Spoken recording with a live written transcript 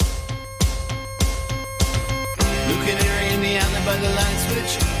down there by the light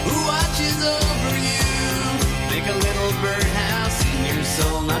switch, who watches over you. Make a little birdhouse in your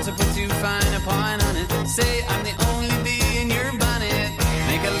soul, not to put too fine a point on it. Say I'm the only bee in your bonnet.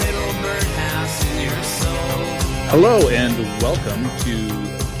 Make a little birdhouse in your soul. Hello and welcome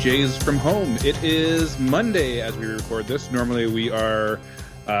to Jays from Home. It is Monday as we record this. Normally we are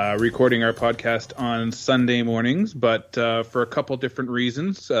recording our podcast on Sunday mornings, but for a couple different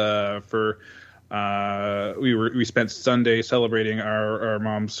reasons. We spent Sunday celebrating our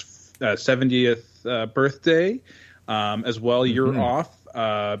mom's 70th birthday as well. You're off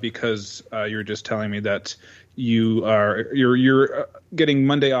because you're just telling me that you're getting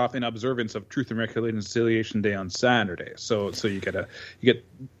Monday off in observance of Truth and Reconciliation Day on Saturday. So you get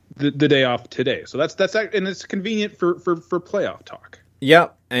the day off today. So that's and it's convenient for playoff talk. Yeah,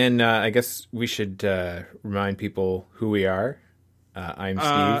 and I guess we should remind people who we are. I'm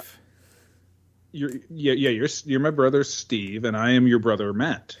Steve. You're my brother Steve, and I am your brother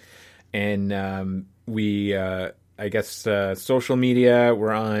Matt. And we, I guess, social media.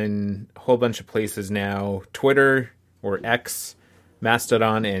 We're on a whole bunch of places now: Twitter or X,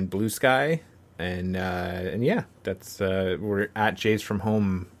 Mastodon, and Blue Sky. And yeah, that's we're at Jays from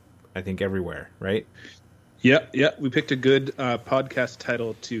Home. I think everywhere, right? Yeah. We picked a good podcast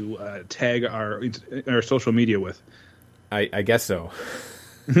title to tag our social media with. I guess so.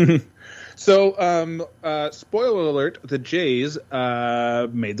 So, spoiler alert: the Jays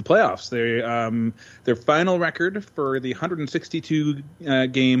made the playoffs. Their final record for the 162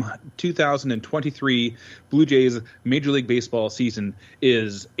 game 2023 Blue Jays Major League Baseball season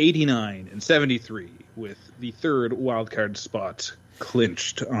is 89-73, with the third wildcard spot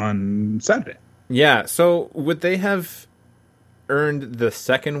clinched on Saturday. Yeah, so would they have earned the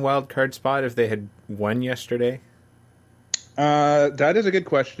second wild card spot if they had won yesterday? That is a good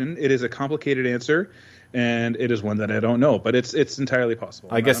question. It is a complicated answer, and it is one that I don't know, but it's entirely possible.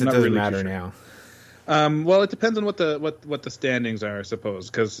 I guess it doesn't matter now. Well, it depends on what the standings are, I suppose,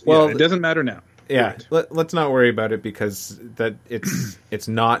 because it doesn't matter now. Yeah, let's not worry about it because that it's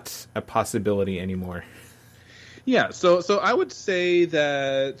not a possibility anymore. Yeah, so I would say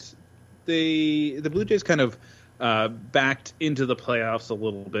that the Blue Jays kind of backed into the playoffs a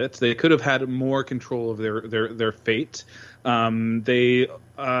little bit. They could have had more control of their fate. They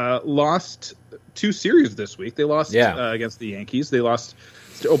lost two series this week. They lost against the Yankees. They lost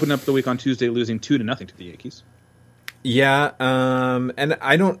to open up the week on Tuesday, losing 2-0 to the Yankees. Yeah, and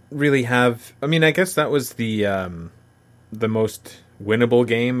I don't really have. I mean, I guess that was the most winnable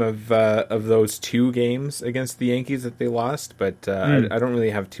game of those two games against the Yankees that they lost, but I don't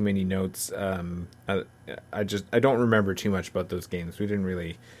really have too many notes. I don't remember too much about those games. We didn't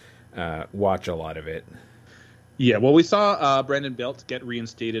really watch a lot of it. Yeah, well, we saw Brandon Belt get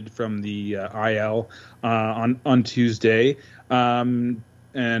reinstated from the IL on Tuesday, and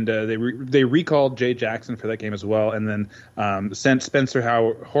they recalled Jay Jackson for that game as well, and then sent Spencer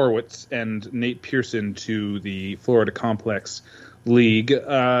Horwitz and Nate Pearson to the Florida Complex League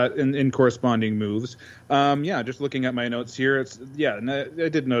in corresponding moves. Just looking at my notes here, I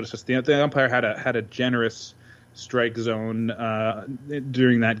did notice this. The umpire had a generous strike zone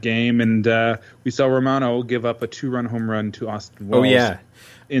during that game, and we saw Romano give up a 2-run home run to Austin Wells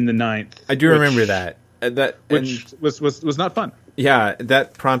in the ninth. I do remember that. Which was not fun. Yeah,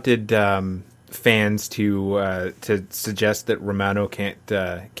 that prompted fans to suggest that Romano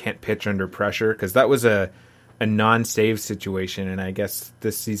can't pitch under pressure, because that was a non-save situation, and I guess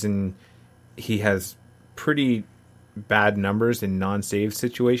this season he has pretty bad numbers in non-save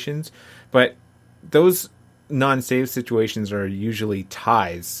situations, but those non-save situations are usually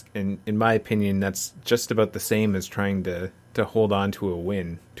ties, and in my opinion that's just about the same as trying to hold on to a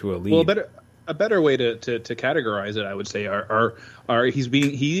win, to a lead. Well, a better way to categorize it, I would say, are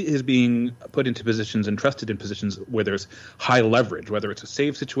he is being put into positions and trusted in positions where there's high leverage, whether it's a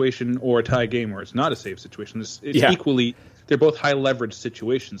save situation or a tie game where it's not a save situation. It's equally, they're both high leverage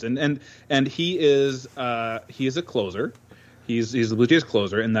situations, and he is a closer. He's the Blue Jays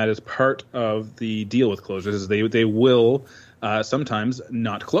closer, and that is part of the deal with closers. Is they will sometimes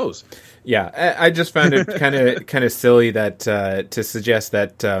not close. Yeah, I just found it kind of silly that to suggest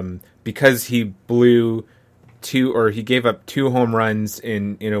that because he blew he gave up 2 home runs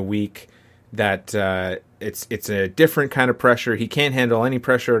in a week, that it's a different kind of pressure. He can't handle any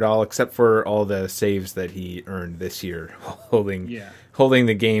pressure at all, except for all the saves that he earned this year, holding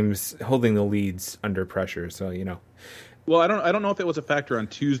the games, holding the leads under pressure. So Well, I don't know if it was a factor on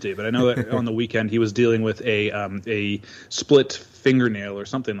Tuesday, but I know that on the weekend he was dealing with a split fingernail or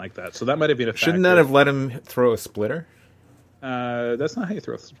something like that. So that might have been a factor. Shouldn't that have let him throw a splitter? That's not how you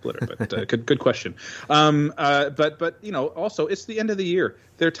throw a splitter, but good question. But also it's the end of the year.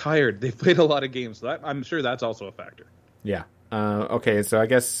 They're tired. They've played a lot of games, so I'm sure that's also a factor. Yeah. Okay, so I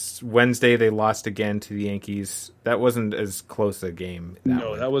guess Wednesday they lost again to the Yankees. That wasn't as close a game.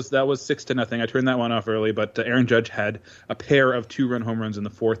 That was 6-0. I turned that one off early, but Aaron Judge had a pair of 2-run home runs in the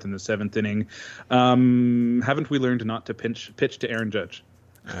fourth and the seventh inning. Haven't we learned not to pitch to Aaron Judge?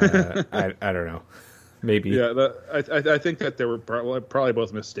 I don't know. Maybe. Yeah, I think that there were probably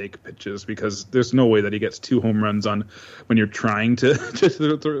both mistake pitches, because there's no way that he gets 2 home runs on when you're trying to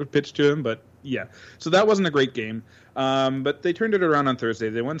pitch to him. But yeah, so that wasn't a great game. But they turned it around on Thursday.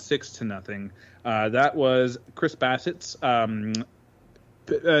 They won 6-0. That was Chris Bassett's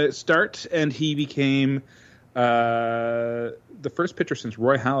start, and he became the first pitcher since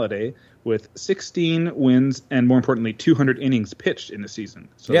Roy Halladay with 16 wins and, more importantly, 200 innings pitched in the season.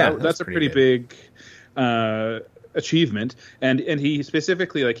 So yeah, that's a pretty big achievement. And he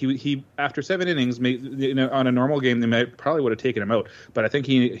specifically, like, he after 7 innings, on a normal game they probably would have taken him out, but I think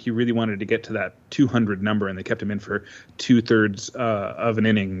he really wanted to get to that 200 number, and they kept him in for 2/3 of an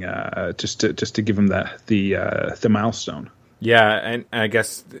inning just to give him the milestone. Yeah, and I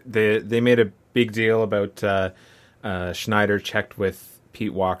guess they made a big deal about Schneider checked with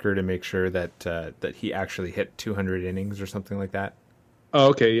Pete Walker to make sure that he actually hit 200 innings or something like that. Oh,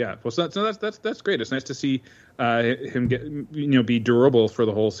 okay, yeah. Well, so that's great. It's nice to see him get be durable for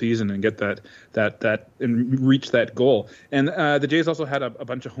the whole season and get that and reach that goal. And the Jays also had a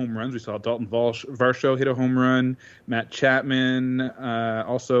bunch of home runs. We saw Dalton Varsho hit a home run. Matt Chapman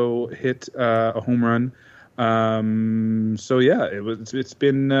also hit a home run. So yeah,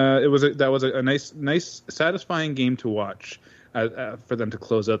 that was a nice satisfying game to watch for them to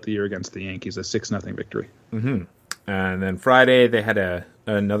close out the year against the Yankees, a 6-0 victory. Mm-hmm. And then Friday they had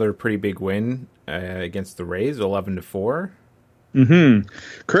another pretty big win against the Rays, 11-4. Mm-hmm.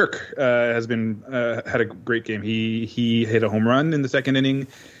 Kirk has been had a great game. He hit a home run in the second inning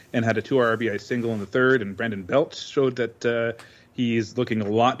and had a 2 RBI single in the third. And Brandon Belt showed that he's looking a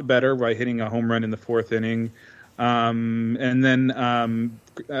lot better by hitting a home run in the fourth inning. And then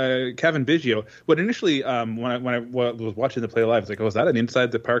Kevin Biggio. What initially, when I was watching the play live, I was like, "Oh, is that an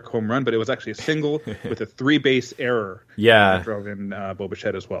inside the park home run?" But it was actually a single with a 3-base error. Yeah, that drove in Bo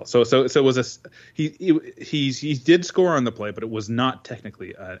Bichette as well. So it was he did score on the play, but it was not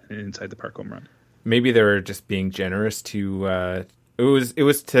technically an inside the park home run. Maybe they were just being generous to. It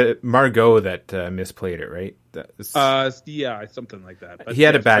was to Margot that misplayed it, right? Yeah, something like that. But he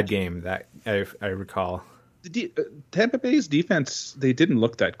had a bad game that I recall. Tampa Bay's defense, they didn't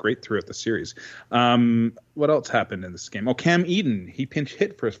look that great throughout the series. What else happened in this game? Oh, Cam Eden, he pinch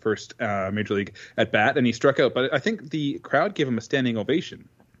hit for his first Major League at bat, and he struck out. But I think the crowd gave him a standing ovation,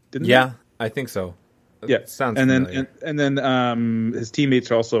 didn't they? Yeah, I think so. Yeah, sounds familiar. And then his teammates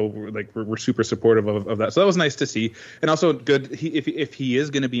also were super supportive of that. So that was nice to see, and also good. If he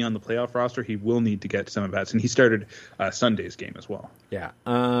is going to be on the playoff roster, he will need to get some at bats, and he started Sunday's game as well. Yeah.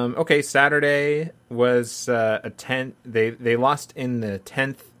 Okay. Saturday was a 10. They lost in the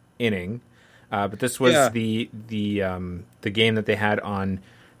 10th inning, but this was the game that they had on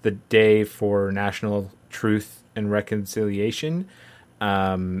the day for National Truth and Reconciliation.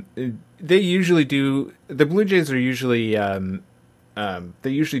 They usually do. The Blue Jays are usually they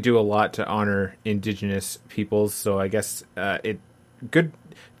usually do a lot to honor Indigenous peoples. So I guess it good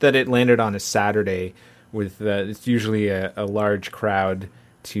that it landed on a Saturday with it's usually a large crowd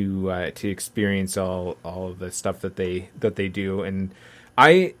to experience all of the stuff that they do. And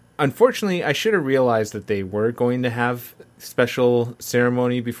unfortunately I should have realized that they were going to have special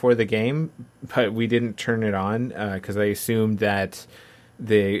ceremony before the game, but we didn't turn it on because I assumed that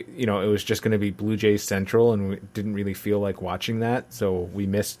it was just going to be Blue Jays Central, and we didn't really feel like watching that, so we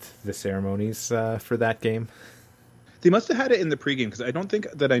missed the ceremonies for that game. They must have had it in the pregame, because I don't think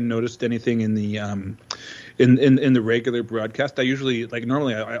that I noticed anything in the in the regular broadcast. I usually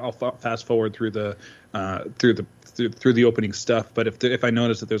normally I'll fast forward through the opening stuff, but if I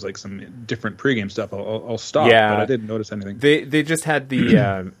notice that there's some different pregame stuff, I'll stop. Yeah, but I didn't notice anything. They just had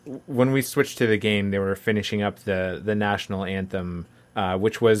the when we switched to the game, they were finishing up the national anthem.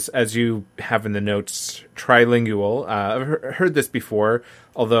 Which was, as you have in the notes, trilingual. I've heard this before,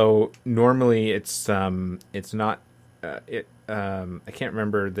 although normally it's not. I can't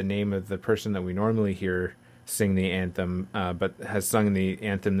remember the name of the person that we normally hear sing the anthem, but has sung the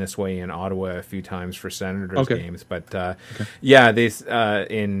anthem this way in Ottawa a few times for Senators games. But yeah, they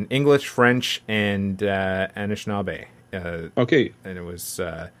in English, French, and Anishinaabe. And it was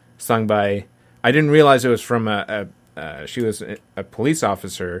sung by. I didn't realize it was from she was a police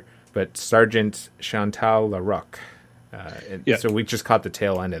officer, but Sergeant Chantal Larocque. So we just caught the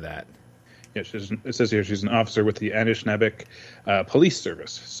tail end of that. Yeah, it says here she's an officer with the Anishinaabe Police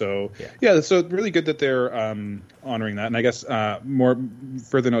Service. So so really good that they're honoring that. And I guess more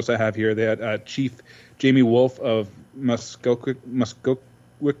further notes I have here, they had Chief Jamie Wolf of Muskogean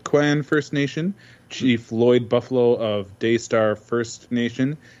First Nation, Chief Lloyd Buffalo of Daystar First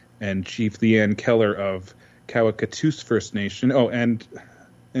Nation, and Chief Leanne Keller of Kawakatoose First Nation. Oh,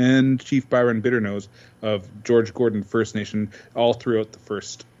 and Chief Byron Bitternose of George Gordon First Nation, all throughout the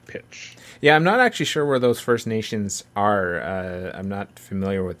first pitch. Yeah, I'm not actually sure where those First Nations are. I'm not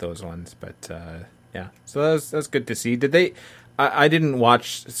familiar with those ones, but so that's good to see. Did they? I didn't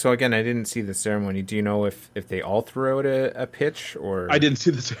watch. So again, I didn't see the ceremony. Do you know if they all threw out a pitch or? I didn't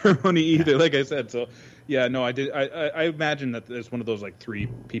see the ceremony either. Like I said, so. Yeah, no, I did. I imagine that there's one of those like three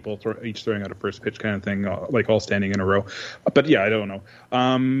people each throwing out a first pitch kind of thing, like all standing in a row. But yeah, I don't know.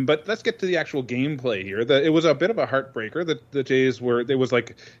 But let's get to the actual gameplay here. It was a bit of a heartbreaker. The Jays it was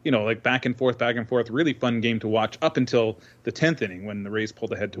like back and forth, really fun game to watch up until the 10th inning when the Rays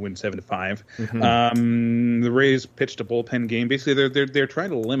pulled ahead to win 7-5. Mm-hmm. The Rays pitched a bullpen game. Basically, they're trying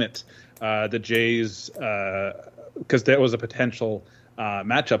to limit the Jays because there was a potential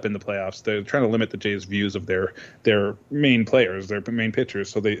matchup in the playoffs. They're trying to limit the Jays' views of their main players, their main pitchers.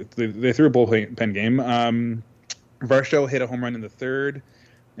 So they threw a bullpen game. Varsho hit a home run in the third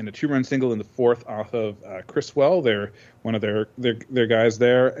and a 2-run single in the fourth off of Chris Well. They're one of their guys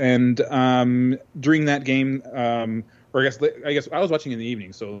there. And during that game, or I guess I was watching in the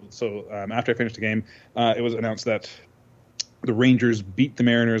evening. So after I finished the game, it was announced that the Rangers beat the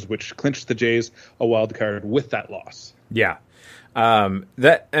Mariners, which clinched the Jays a wild card with that loss. Yeah.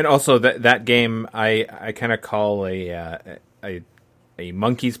 That game I kind of call a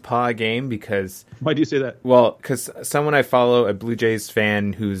monkey's paw game because. Why do you say that? Well, because someone I follow, a Blue Jays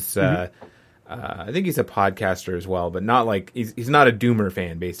fan who's I think he's a podcaster as well, but not like he's not a doomer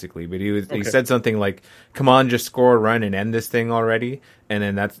fan basically. But he said something like, "Come on, just score a run and end this thing already." And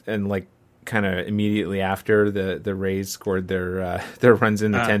then like kind of immediately after the Rays scored their runs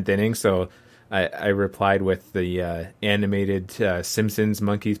in the 10th inning, so. I replied with the animated Simpsons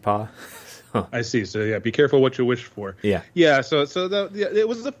monkey's paw. I see. So yeah, be careful what you wish for. Yeah. So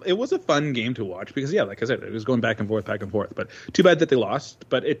it was a fun game to watch because like I said, it was going back and forth. But too bad that they lost.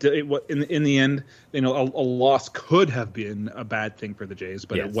 But it in the end, a loss could have been a bad thing for the Jays,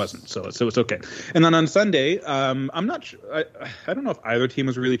 but it wasn't. So it's okay. And then on Sunday, I'm not sure. I don't know if either team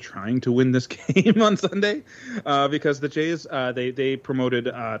was really trying to win this game on Sunday because the Jays they promoted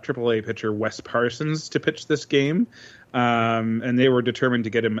AAA pitcher Wes Parsons to pitch this game. And they were determined to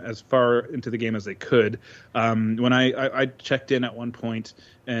get him as far into the game as they could. When I checked in at one point,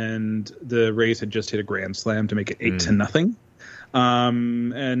 and the Rays had just hit a grand slam to make it 8-0.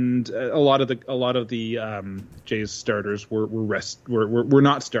 And a lot of the Jays starters were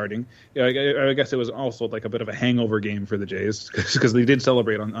not starting. I guess it was also like a bit of a hangover game for the Jays because they did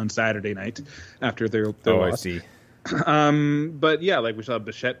celebrate on Saturday night after their loss. I see. But yeah, like we saw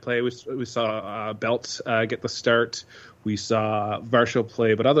Bichette play, we saw Belt get the start, we saw Varsho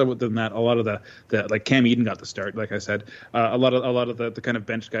play, but other than that, a lot of the like Cam Eden got the start. Like I said, a lot of the kind of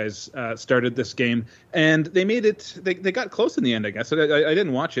bench guys started this game, and they made it. They got close in the end, I guess. I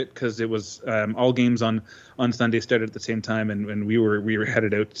didn't watch it because it was all games on Sunday started at the same time, and we were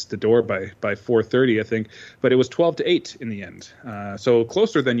headed out the door by 4:30, I think. But it was 12-8 in the end, so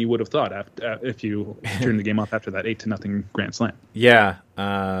closer than you would have thought if you turned the game off after that 8-0 grand slam. Yeah.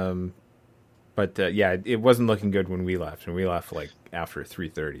 But it wasn't looking good when we left. And we left like after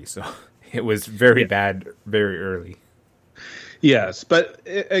 3:30, so it was very bad very early. Yes, but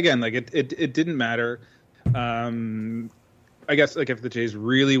again, like it didn't matter. I guess like if the Jays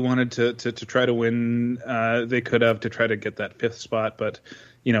really wanted to try to win, they could have to try to get that 5th spot. But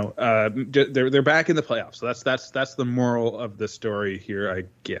they're back in the playoffs, so that's the moral of the story here, I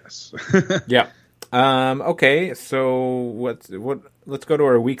guess. Yeah. Okay, so let's go to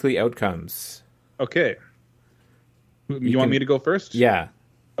our weekly outcomes. Okay. You want me to go first? Yeah.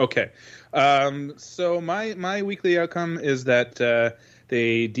 Okay. So my weekly outcome is that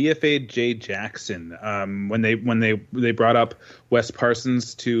they DFA'd Jay Jackson when they brought up Wes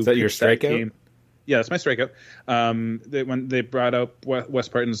Parsons to. Is that your strikeout? Game. Yeah, that's my strikeout. When they brought up Wes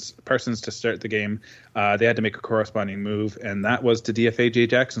Parsons to start the game, they had to make a corresponding move, and that was to DFA Jay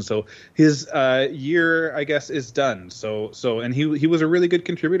Jackson. So his year, I guess, is done. So and he was a really good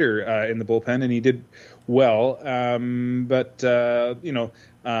contributor in the bullpen, and he did well. But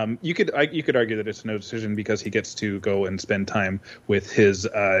you could argue that it's no decision because he gets to go and spend time with his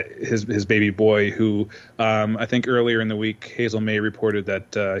baby boy, who I think earlier in the week Hazel May reported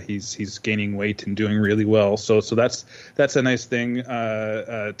that he's gaining weight and doing really well. So that's a nice thing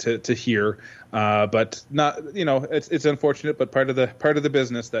to hear. But not, it's unfortunate, but part of the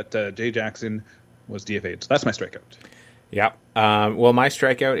business that Jay Jackson was DFA'd. So that's my strikeout. Yeah. Well, my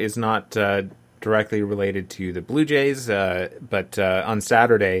strikeout is not directly related to the Blue Jays, but on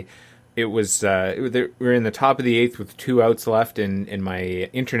Saturday, it was we were in the top of the eighth with 2 outs left, and my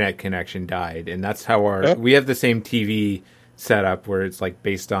internet connection died, and that's how we have the same TV setup where it's like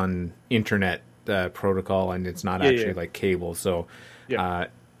based on internet protocol, and it's not actually like cable. So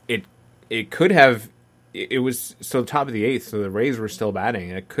it could have. It was so top of the eighth, so the Rays were still batting,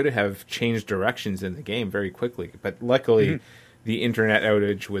 and it could have changed directions in the game very quickly. But luckily, the internet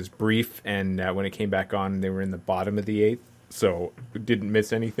outage was brief, and when it came back on, they were in the bottom of the eighth, so didn't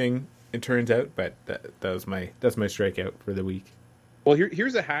miss anything. It turns out, but that's my strikeout for the week. Well,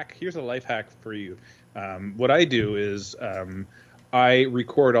 here's a hack. Here's a life hack for you. What I do is I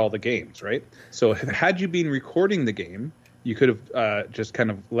record all the games, right? So had you been recording the game, you could have just kind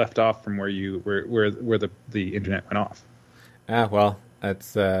of left off from where the internet went off. Well,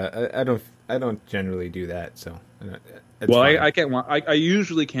 that's I don't generally do that. So, I can't. I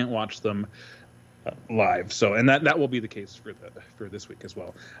usually can't watch them live. So, and that will be the case for this week as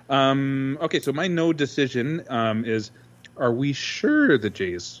well. Okay, so my no decision is: are we sure the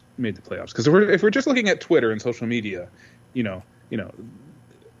Jays made the playoffs? Because if we're just looking at Twitter and social media,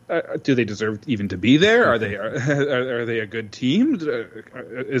 do they deserve even to be there? Are they a good team?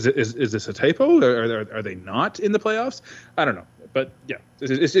 Is this a typo? Are they not in the playoffs? I don't know, but yeah,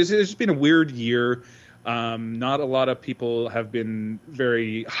 it's just been a weird year. Not a lot of people have been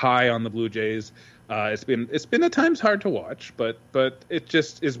very high on the Blue Jays. It's been at times hard to watch, but it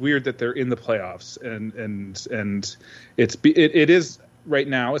just is weird that they're in the playoffs, and it is right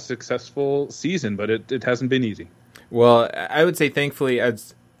now a successful season, but it hasn't been easy. Well, I would say thankfully,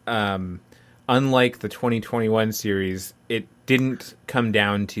 as unlike the 2021 series, it didn't come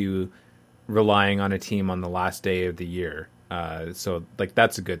down to relying on a team on the last day of the year. So like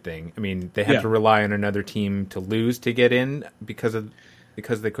that's a good thing. I mean, they had to rely on another team to lose to get in because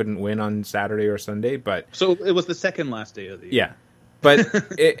they couldn't win on Saturday or Sunday. But so it was the second last day of the year. Yeah, but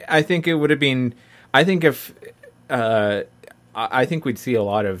I think it would have been. I think we'd see a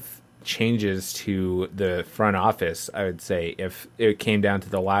lot of changes to the front office, I would say, if it came down to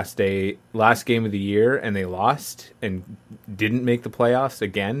the last game of the year and they lost and didn't make the playoffs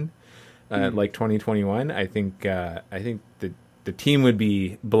again, like 2021. I think the team would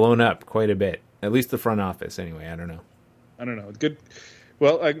be blown up quite a bit. At least the front office, anyway. I don't know. Good.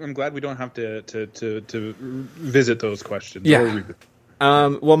 Well, I'm glad we don't have to visit those questions. Yeah.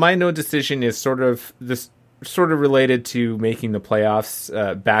 Well, my no decision is sort of related to making the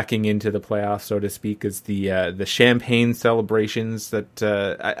playoffs, backing into the playoffs, so to speak, is the champagne celebrations that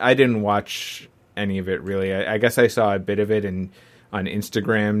I didn't watch any of it really. I guess I saw a bit of it on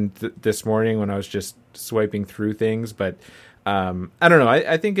Instagram this morning when I was just swiping through things, but I don't know.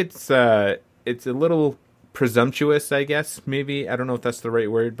 I think it's a little presumptuous, I guess, maybe. I don't know if that's the right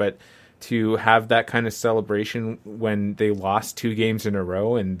word, but to have that kind of celebration when they lost 2 games in a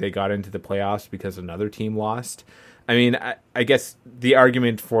row and they got into the playoffs because another team lost. I mean, I guess the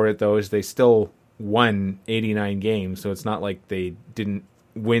argument for it, though, is they still won 89 games, so it's not like they didn't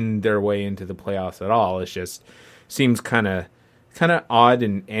win their way into the playoffs at all. It just seems kind of odd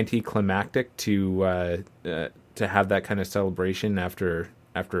and anticlimactic to have that kind of celebration after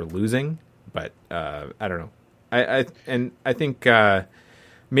losing. But I don't know. I think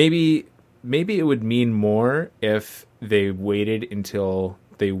maybe it would mean more if they waited until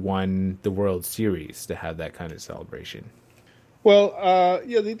they won the World Series to have that kind of celebration. Well,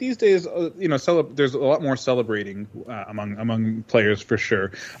 these days, there's a lot more celebrating among players for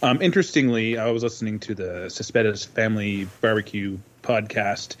sure. Interestingly, I was listening to the Cespedes Family Barbecue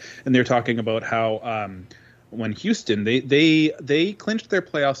podcast, and they're talking about how when Houston, they clinched their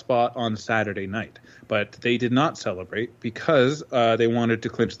playoff spot on Saturday night, but they did not celebrate because they wanted to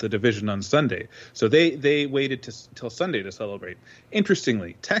clinch the division on Sunday. So they waited till Sunday to celebrate.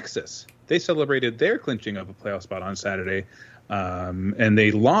 Interestingly, Texas, they celebrated their clinching of a playoff spot on Saturday, and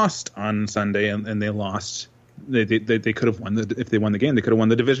they lost on Sunday, and they lost. They could have won if they won the game. They could have won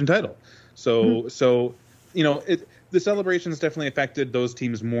the division title. So the celebrations definitely affected those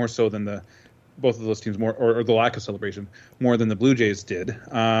teams more so than the both of those teams more, or the lack of celebration more than the Blue Jays did.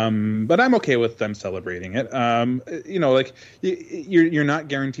 But I'm okay with them celebrating it. Like you're not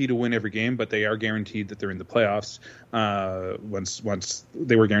guaranteed to win every game, but they are guaranteed that they're in the playoffs. Once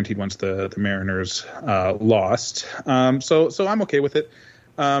they were guaranteed once the Mariners lost. So I'm okay with it.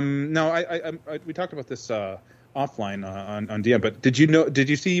 Now we talked about this offline on DM, but did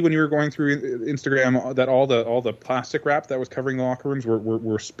you see when you were going through Instagram that all the plastic wrap that was covering the locker rooms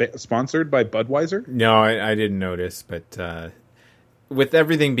were sponsored by Budweiser? No, I didn't notice, but with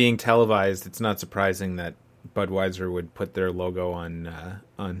everything being televised, it's not surprising that Budweiser would put their logo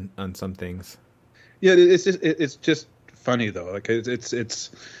on some things. Yeah, it's just funny though. Like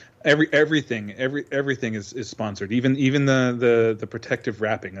it's everything is sponsored. Even the protective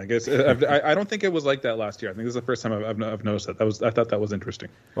wrapping. I guess I don't think it was like that last year. I think this is the first time I've noticed that. I thought that was interesting.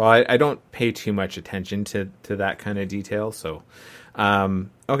 Well, I don't pay too much attention to that kind of detail. So,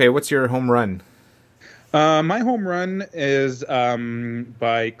 okay, what's your home run? My home run is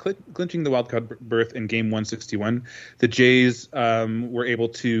by clinching the wildcard berth in Game 161. The Jays were able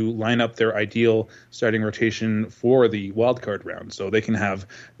to line up their ideal starting rotation for the wildcard round, so they can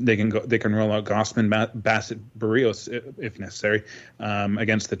roll out Gausman, Bassett, Barrios if necessary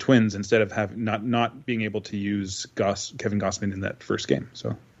against the Twins instead of not being able to use Kevin Gausman in that first game.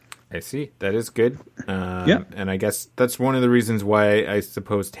 So. I see. That is good. Yeah, and I guess that's one of the reasons why I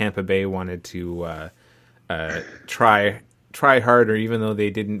suppose Tampa Bay wanted to. Try harder, even though they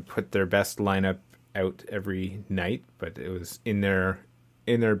didn't put their best lineup out every night, but it was in their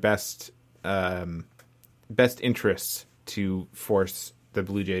best interests to force the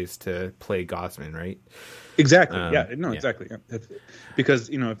Blue Jays to play Gausman, right? Exactly. Exactly. Yeah. Because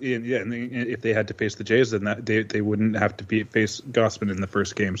if they had to face the Jays, then they wouldn't have to face Gausman in the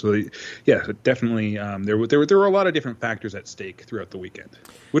first game. So definitely there were a lot of different factors at stake throughout the weekend,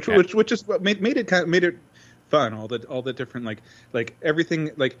 which is what made it fun. All the different like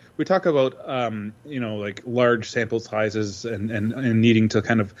everything, like we talk about like large sample sizes and needing to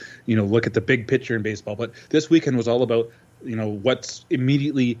kind of look at the big picture in baseball, but this weekend was all about what's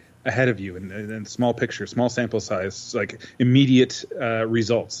immediately ahead of you and small picture, small sample size, like immediate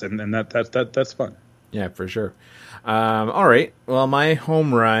results, and that's fun. Yeah, for sure. All right. Well, my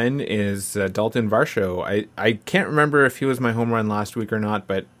home run is Dalton Varsho. I can't remember if he was my home run last week or not,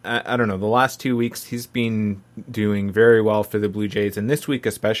 but I don't know. The last 2 weeks, he's been doing very well for the Blue Jays, and this week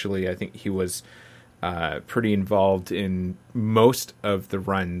especially, I think he was pretty involved in most of the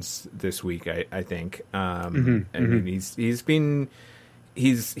runs this week. I think. I mean,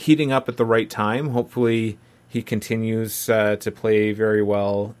 he's heating up at the right time. Hopefully, he continues to play very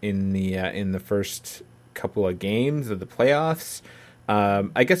well in the first couple of games of the playoffs.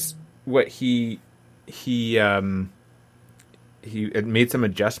 I guess what he made some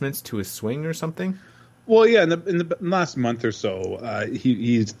adjustments to his swing or something. Well, yeah, in the last month or so,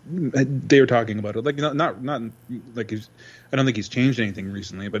 they were talking about it. Like not like I don't think he's changed anything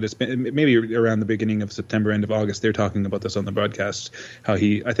recently, but it's been maybe around the beginning of September, end of August. They're talking about this on the broadcast. How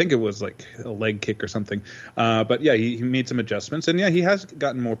I think it was like a leg kick or something. But yeah, he made some adjustments, and yeah, he has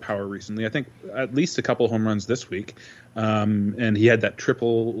gotten more power recently. I think at least a couple home runs this week, and he had that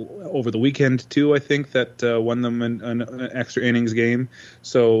triple over the weekend too. I think that won them an extra innings game.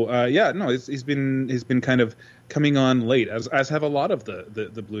 So he's been kind of coming on late, as have a lot of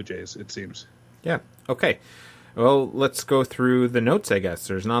the Blue Jays, it seems. Yeah. Okay. Well, let's go through the notes, I guess.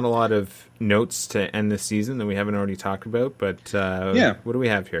 There's not a lot of notes to end the season that we haven't already talked about, but what do we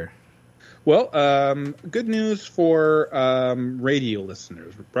have here? Well, good news for radio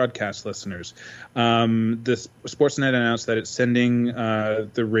listeners, broadcast listeners. The Sportsnet announced that it's sending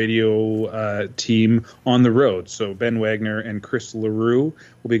the radio team on the road. So Ben Wagner and Chris LaRue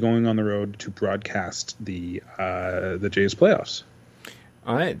will be going on the road to broadcast the Jays playoffs.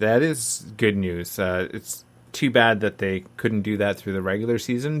 All right, that is good news. It's too bad that they couldn't do that through the regular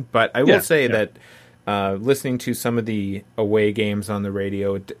season, but I will say that listening to some of the away games on the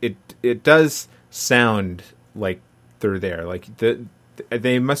radio, it does sound like they're there. Like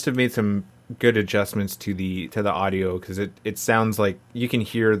they must have made some good adjustments to the audio, because it sounds like you can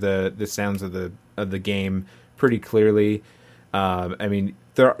hear the sounds of the game pretty clearly. I mean,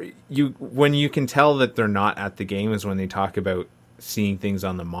 when you can tell that they're not at the game is when they talk about seeing things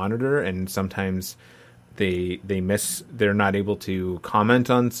on the monitor, and sometimes they're not able to comment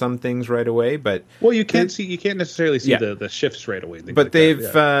on some things right away. But you can't necessarily see the shifts right away. But I'd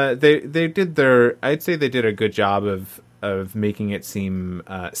say they did a good job of making it seem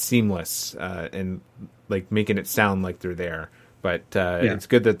seamless and like making it sound like they're there. But it's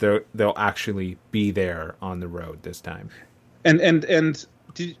good that they'll actually be there on the road this time. And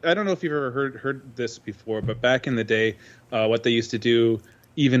I don't know if you've ever heard this before, but back in the day, what they used to do,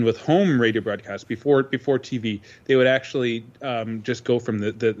 even with home radio broadcasts before TV, they would actually just go from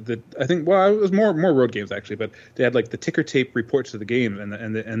the I think, well, it was more road games actually, but they had like the ticker tape reports of the game,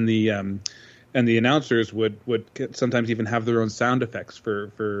 and the announcers would sometimes even have their own sound effects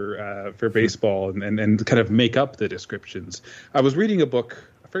for baseball and kind of make up the descriptions. I was reading a book,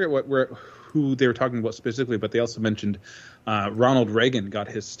 I forget who they were talking about specifically, but they also mentioned Ronald Reagan got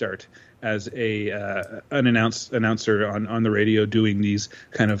his start as an announcer on the radio doing these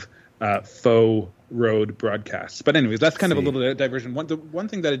kind of faux road broadcasts. But anyways, that's kind of a little diversion. One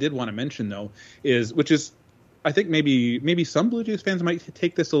thing that I did want to mention though which is I think maybe some Blue Jays fans might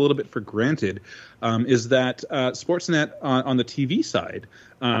take this a little bit for granted, is that Sportsnet on the TV side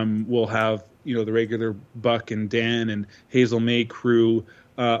will have the regular Buck and Dan and Hazel May crew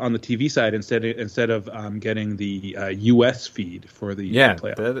on the TV side instead of getting the U.S. feed for the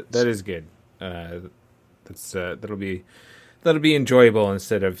playoffs. That is good. That'll be enjoyable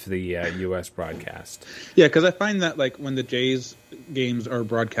instead of the U.S. broadcast. Yeah, because I find that like when the Jays games are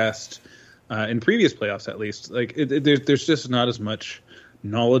broadcast in previous playoffs, at least, like there's just not as much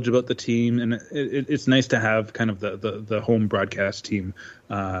knowledge about the team, and it's nice to have kind of the home broadcast team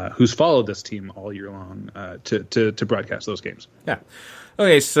who's followed this team all year long to broadcast those games. Yeah.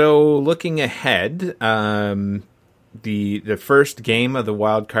 Okay, so looking ahead, the first game of the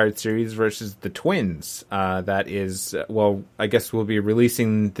Wild Card Series versus the Twins. That is, I guess we'll be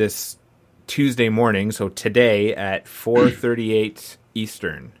releasing this Tuesday morning, so today at 4:38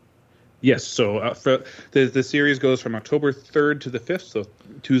 Eastern. Yes, so for the series goes from October 3rd to the 5th, so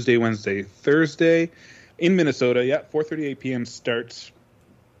Tuesday, Wednesday, Thursday in Minnesota. Yeah, 4:38 p.m. starts.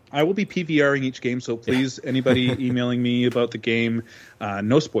 I will be PVRing each game, so please, anybody emailing me about the game,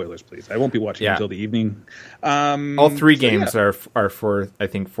 no spoilers, please. I won't be watching until the evening. All three games are for, I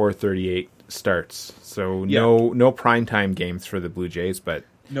think, 4:38 starts. So no primetime games for the Blue Jays, but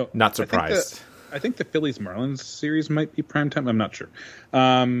not surprised. I think the Phillies-Marlins series might be primetime. I'm not sure.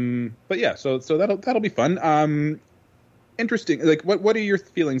 But yeah, so that'll be fun. Interesting. Like, what are your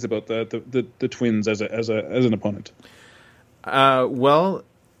feelings about the Twins as an opponent?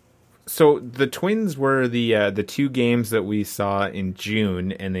 So the Twins were the two games that we saw in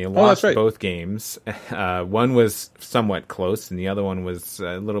June, and they lost both games. One was somewhat close, and the other one was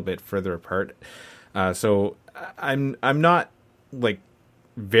a little bit further apart. So I'm not like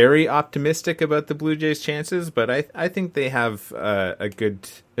very optimistic about the Blue Jays' chances, but I think they have a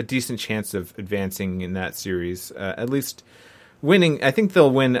decent chance of advancing in that series. At least winning. I think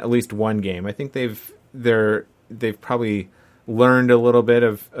they'll win at least one game. I think they've probably learned a little bit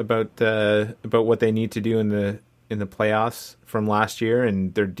about what they need to do in the playoffs from last year,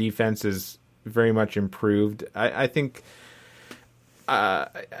 and their defense is very much improved. I think. I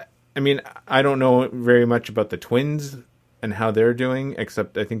mean, I don't know very much about the Twins and how they're doing,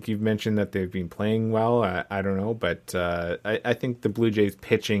 except I think you've mentioned that they've been playing well. I don't know, but I think the Blue Jays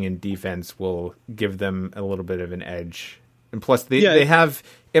pitching and defense will give them a little bit of an edge. And plus, they have,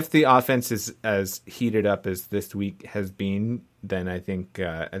 if the offense is as heated up as this week has been, then I think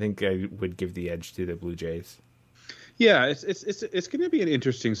I would give the edge to the Blue Jays. Yeah, it's going to be an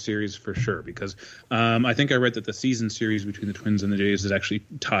interesting series for sure, because I think I read that the season series between the Twins and the Jays is actually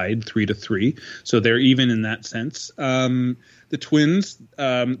tied 3-3, so they're even in that sense. The Twins,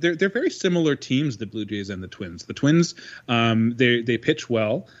 they're very similar teams, the Blue Jays and the Twins. The Twins, they pitch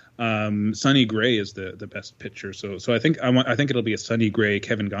well. Sonny Gray is the best pitcher, so I think it'll be a Sonny Gray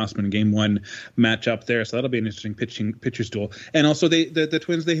Kevin Gausman Game 1 matchup there. So that'll be an interesting pitchers duel. And also the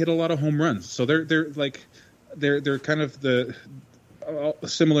Twins, they hit a lot of home runs, so they're kind of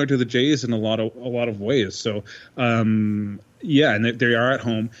similar to the Jays in a lot of ways. So and they are at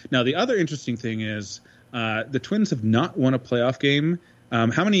home. Now the other interesting thing is the Twins have not won a playoff game.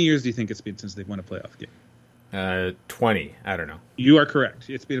 How many years do you think it's been since they've won a playoff game? 20. I don't know. You are correct.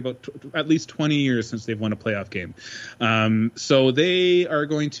 It's been about at least 20 years since they've won a playoff game. So they are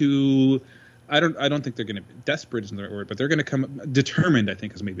going to. I don't think they're going to. Desperate isn't the right word, but they're going to come determined, I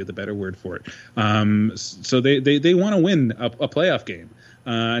think, is maybe the better word for it. So they want to win a playoff game.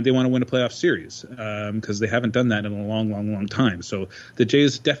 And they want to win a playoff series because they haven't done that in a long time. So the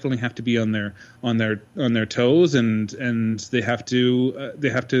Jays definitely have to be on their toes, and they have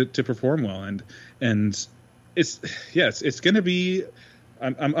to perform well. And it's going to be.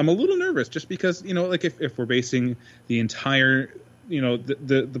 I'm a little nervous just because if we're basing the entire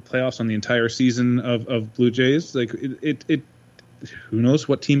the playoffs on the entire season of Blue Jays, like it who knows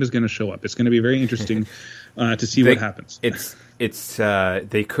what team is going to show up. It's going to be very interesting to see what happens. It's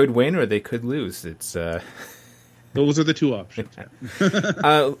they could win or they could lose. It's Those are the two options.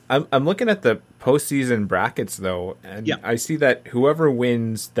 I'm looking at the postseason brackets though, and I see that whoever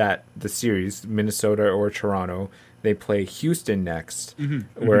wins the series, Minnesota or Toronto, they play Houston next,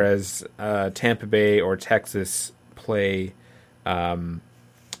 whereas Tampa Bay or Texas play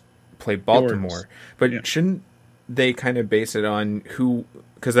Baltimore. But shouldn't they kind of base it on who?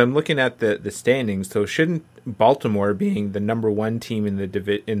 Because I'm looking at the standings, so shouldn't Baltimore, being the number one team in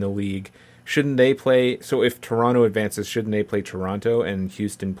the league, shouldn't they play? So if Toronto advances, shouldn't they play Toronto and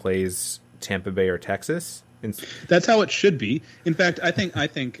Houston plays Tampa Bay or Texas? That's how it should be. In fact, I think for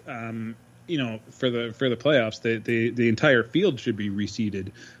the playoffs, the entire field should be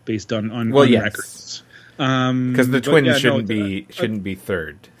reseeded based on records. Because the Twins shouldn't be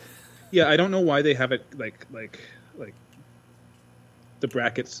third. Yeah, I don't know why they have it like the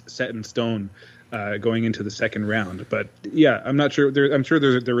brackets set in stone going into the second round. But yeah, I'm not sure. I'm sure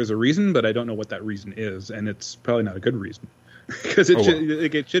there is a reason, but I don't know what that reason is, and it's probably not a good reason because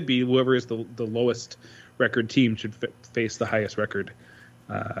it should be whoever is the lowest record team should face the highest record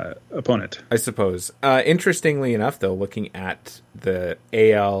opponent, I suppose. Interestingly enough, though, looking at the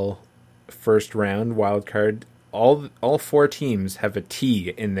AL first round wild card, all four teams have a T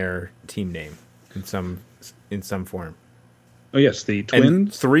in their team name in some form. Oh yes, the Twins.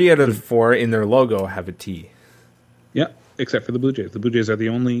 And 3 out of 4 in their logo have a T. Yeah, except for the Blue Jays. The Blue Jays are the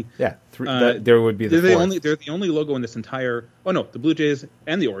only. Yeah, there would be the fourth. They're the only logo in this entire. Oh no, the Blue Jays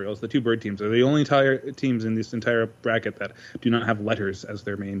and the Orioles, the two bird teams, are the only teams in this entire bracket that do not have letters as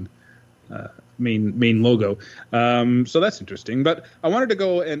their main logo. So that's interesting. But I wanted to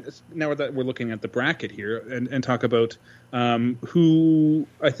go, and now that we're looking at the bracket here, and talk about who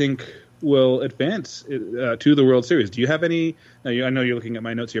I think will advance to the World Series. Do you have any? I know you're looking at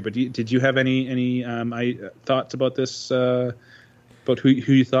my notes here, but did you have any thoughts about this? About who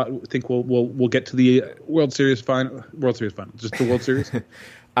you think will get to the World Series final? Just the World Series?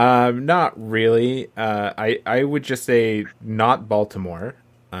 Not really. I would just say not Baltimore.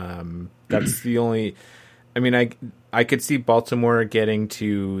 That's the only. I mean, I could see Baltimore getting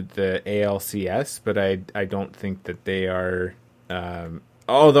to the ALCS, but I don't think that they are.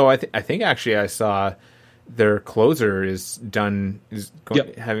 Although I think actually I saw their closer is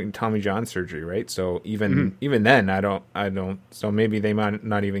having Tommy John surgery, right? So even then I don't. So maybe they might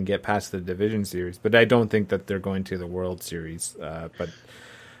not even get past the division series, but I don't think that they're going to the World Series. But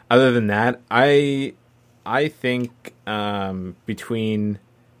other than that, I think between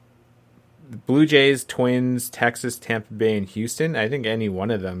Blue Jays, Twins, Texas, Tampa Bay, and Houston, I think any one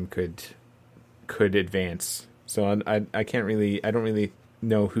of them could advance. So I don't really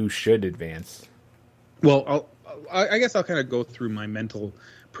know who should advance. Well, I guess I'll kind of go through my mental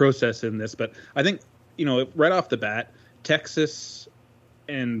process in this, but I think right off the bat, Texas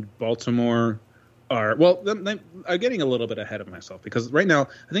and Baltimore are I'm getting a little bit ahead of myself because right now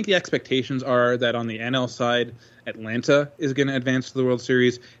I think the expectations are that on the NL side, Atlanta is going to advance to the World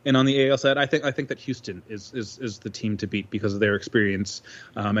Series, and on the AL side, I think that Houston is the team to beat because of their experience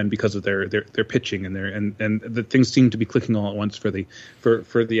and because of their pitching and and the things seem to be clicking all at once for the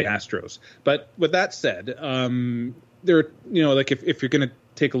Astros. But with that said, there if you're going to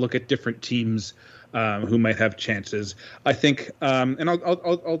take a look at different teams who might have chances, I think, and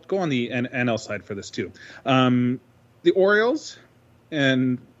I'll go on the NL side for this too. The Orioles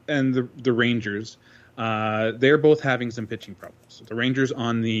and the Rangers, they're both having some pitching problems. The Rangers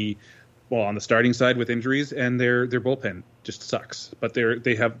on the starting side with injuries, and their bullpen just sucks. But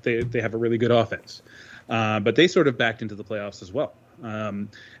they have a really good offense. But they sort of backed into the playoffs as well.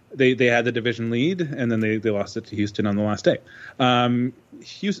 They had the division lead, and then they lost it to Houston on the last day.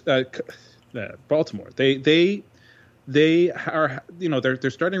 Baltimore, they are, their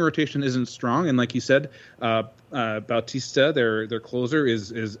starting rotation isn't strong, and like you said, Bautista, their closer,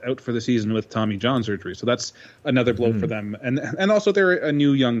 is out for the season with Tommy John surgery, so that's another blow for them. And also they're a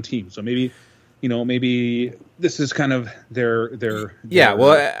new young team, so maybe this is kind of their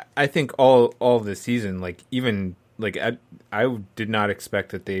Well, I think all the season, I did not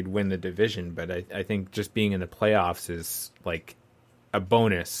expect that they'd win the division, but I think just being in the playoffs is like a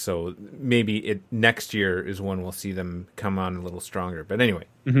bonus, so maybe next year is when we'll see them come on a little stronger. But anyway,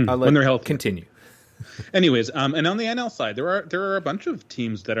 when they're healthy, continue. Anyways, and on the NL side, there are a bunch of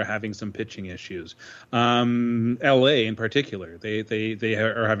teams that are having some pitching issues. LA in particular, they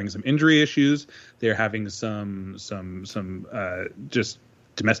are having some injury issues. They're having some just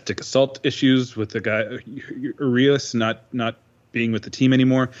domestic assault issues with the guy Urias not being with the team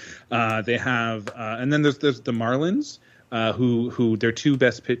anymore. They have, and then there's the Marlins. Who their two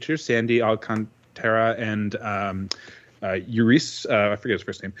best pitchers, Sandy Alcantara and Urias, I forget his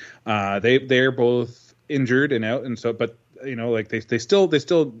first name. They're both injured and out, and so but like they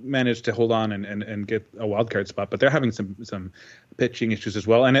still managed to hold on and get a wild card spot, but they're having some pitching issues as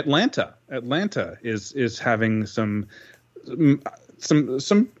well. And Atlanta is having some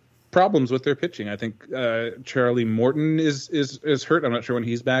problems with their pitching. I think Charlie Morton is hurt. I'm not sure when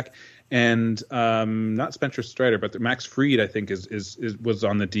he's back, and not Spencer Strider, but Max Fried I think was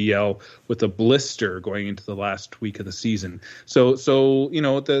on the DL with a blister going into the last week of the season. So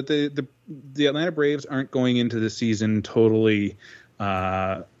the Atlanta Braves aren't going into the season totally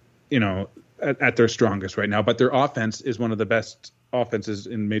at their strongest right now, but their offense is one of the best offenses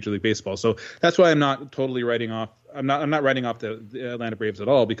in Major League Baseball. So that's why I'm not totally writing off. I'm not writing off the Atlanta Braves at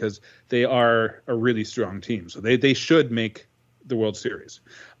all, because they are a really strong team. So they should make the World Series.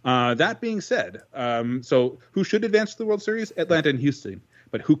 That being said, so who should advance to the World Series? Atlanta and Houston.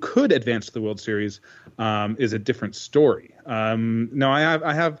 But who could advance to the World Series is a different story. Now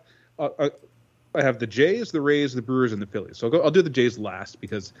I have the Jays, the Rays, the Brewers, and the Phillies. So I'll do the Jays last,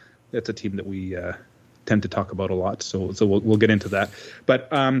 because that's a team that we tend to talk about a lot. So we'll get into that. But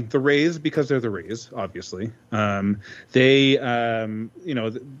the Rays, because they're the Rays, obviously, they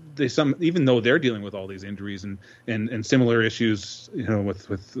even though they're dealing with all these injuries and similar issues,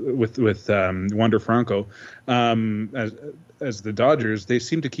 with Wander Franco, as the Dodgers, they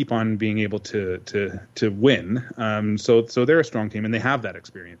seem to keep on being able to win. So they're a strong team, and they have that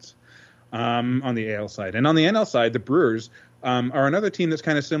experience. On the AL side. And on the NL side, the Brewers are another team that's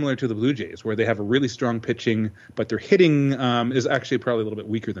kind of similar to the Blue Jays, where they have a really strong pitching, but their hitting is actually probably a little bit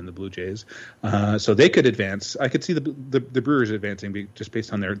weaker than the Blue Jays. So they could advance. I could see the Brewers advancing just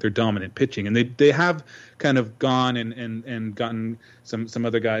based on their dominant pitching. And they have kind of gone and gotten some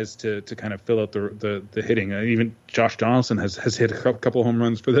other guys to kind of fill out the hitting. Even Josh Donaldson has hit a couple home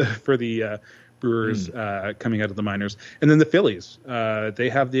runs for the Brewers coming out of the minors. And then the Phillies, they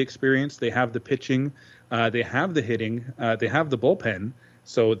have the experience, they have the pitching, they have the hitting, they have the bullpen.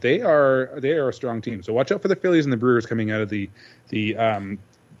 So they are a strong team. So watch out for the Phillies and the Brewers coming out of the NL.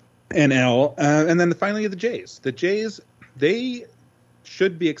 And then finally the Jays. The Jays, they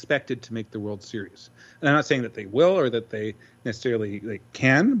should be expected to make the World Series. And I'm not saying that they will or that they necessarily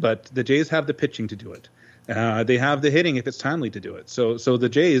can, but the Jays have the pitching to do it. They have the hitting if it's timely to do it. So the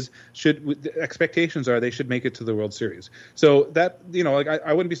Jays the expectations are they should make it to the World Series. So that,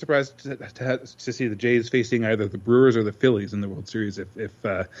 I wouldn't be surprised to see the Jays facing either the Brewers or the Phillies in the World Series if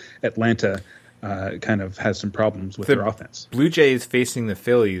Atlanta kind of has some problems with their offense. Blue Jays facing the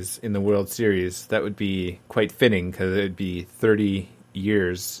Phillies in the World Series, that would be quite fitting, because it would be 30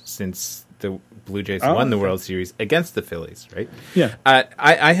 years since the Blue Jays won the World Series against the Phillies, right? Yeah.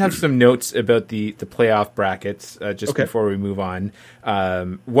 I have some notes about the playoff brackets before we move on.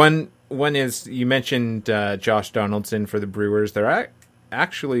 One is, you mentioned Josh Donaldson for the Brewers. There are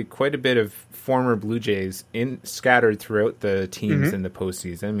actually quite a bit of former Blue Jays scattered throughout the teams in the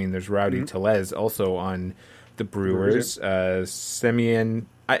postseason. I mean, there's Rowdy Tellez also on the Brewers. Semien,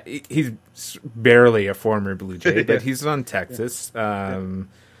 he's barely a former Blue Jay, but he's on Texas.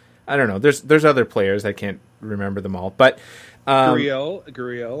 I don't know. There's other players. I can't remember them all, but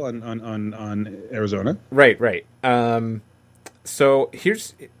Gurriel on Arizona. Right. So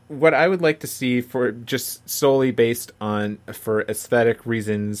here's what I would like to see, for just solely based on for aesthetic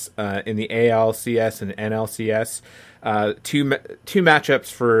reasons, in the ALCS and NLCS, two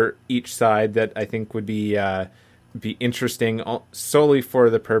matchups for each side that I think would be interesting, solely for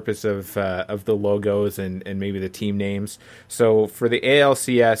the purpose of the logos and maybe the team names. So for the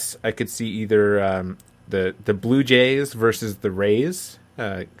ALCS, I could see either the Blue Jays versus the Rays,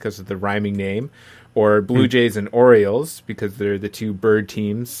 because of the rhyming name, or Blue Jays and Orioles, because they're the two bird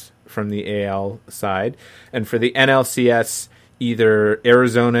teams from the AL side. And for the NLCS, either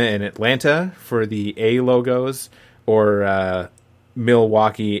Arizona and Atlanta for the A logos, or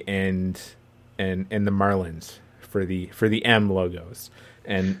Milwaukee and the Marlins for the M logos,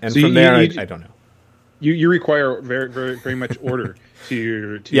 and so from there I don't know. You require very very very much order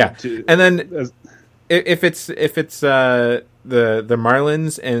to and then if it's the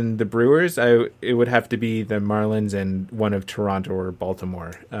Marlins and the Brewers, it would have to be the Marlins and one of Toronto or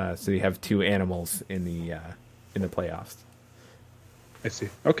Baltimore. So you have two animals in the playoffs. I see.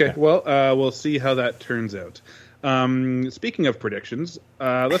 Okay, yeah. Well, we'll see how that turns out. Speaking of predictions,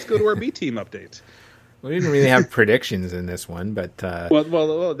 let's go to our B team update. We didn't really have predictions in this one, but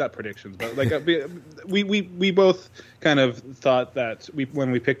well, not predictions, but like we both kind of thought that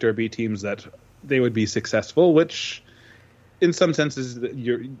when we picked our B teams that they would be successful, which in some senses,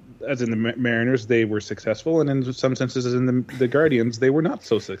 as in the Mariners, they were successful, and in some senses, as in the Guardians, they were not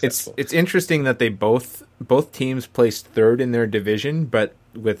so successful. It's interesting that they both teams placed third in their division, but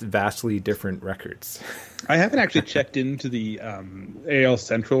with vastly different records. I haven't actually checked into the AL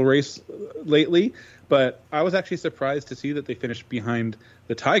Central race lately, but I was actually surprised to see that they finished behind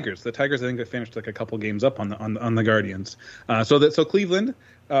the Tigers. The Tigers, I think, they finished like a couple games up on the Guardians. So Cleveland,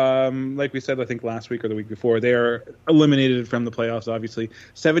 like we said, I think last week or the week before, they are eliminated from the playoffs. Obviously,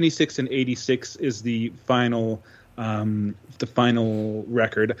 76-86 is the final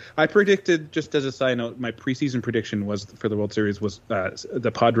record. I predicted, just as a side note, my preseason prediction was for the World Series was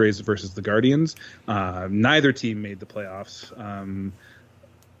the Padres versus the Guardians. Neither team made the playoffs.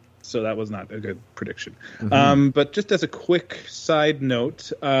 So that was not a good prediction. Mm-hmm. But just as a quick side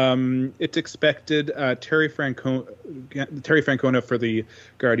note, it's expected Terry Francona for the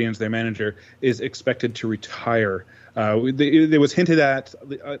Guardians, their manager, is expected to retire. It was hinted at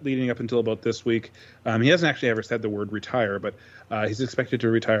leading up until about this week. He hasn't actually ever said the word retire, but he's expected to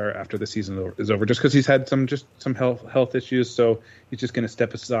retire after the season is over, just because he's had some health issues. So he's just going to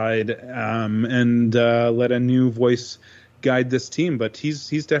step aside and let a new voice guide this team. But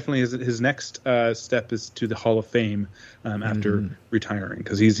he's definitely his next step is to the Hall of Fame after retiring,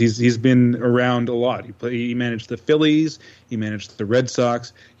 because he's been around a lot. He managed the Phillies, he managed the Red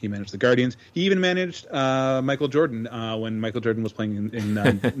Sox, he managed the Guardians, he even managed Michael Jordan when Michael Jordan was playing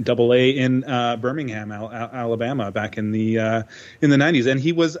in Double A in Birmingham, Alabama, back in the 90s, and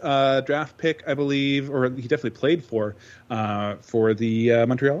he was a draft pick, I believe, or he definitely played for the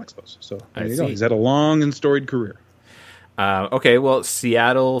Montreal Expos. So there you go. He's had a long and storied career. Okay, well,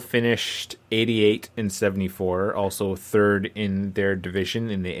 Seattle finished 88-74, also third in their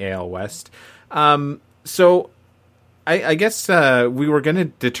division in the AL West. So I guess we were going to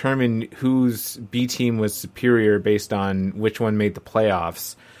determine whose B team was superior based on which one made the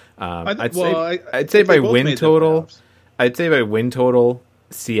playoffs. I'd say by win total. I'd say by win total,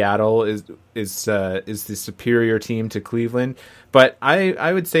 Seattle is the superior team to Cleveland. But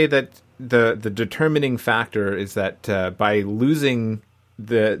I would say that the determining factor is that by losing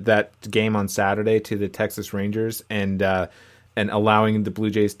that game on Saturday to the Texas Rangers and allowing the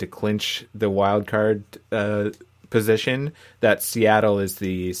Blue Jays to clinch the wild card position, that Seattle is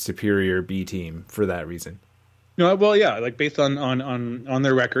the superior B team for that reason. No, well, yeah, like based on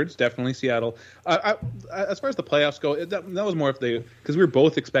their records, definitely Seattle. As far as the playoffs go, that was more because we were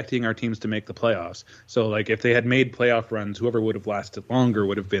both expecting our teams to make the playoffs. So, like, if they had made playoff runs, whoever would have lasted longer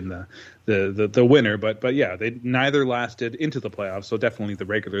would have been the winner. But yeah, they neither lasted into the playoffs. So definitely the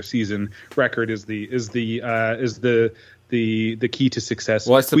regular season record is the key to success.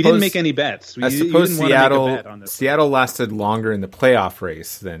 Well, we didn't make any bets. I suppose Seattle lasted longer in the playoff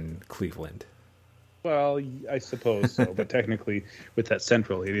race than Cleveland. Well, I suppose so, but technically with that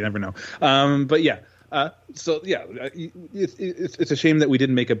Central, you never know. But yeah, it's a shame that we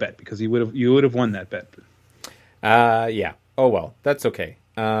didn't make a bet, because you would have won that bet. Yeah. Oh well, that's okay.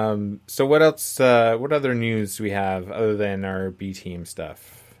 So what else? What other news do we have other than our B team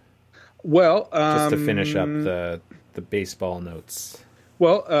stuff? Well, just to finish up the baseball notes.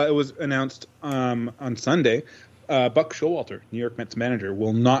 Well, it was announced on Sunday. Buck Showalter, New York Mets manager,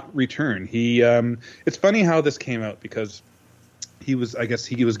 will not return. It's funny how this came out, because he was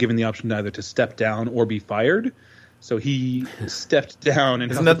given the option either to step down or be fired. So he stepped down.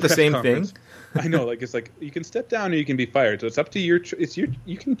 And isn't that the same thing? I know, it's like you can step down or you can be fired. So it's up to you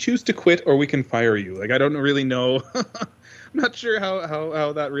can choose to quit, or we can fire you. Like, I don't really know. I'm not sure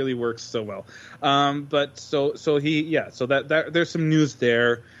how that really works so well. But so that there's some news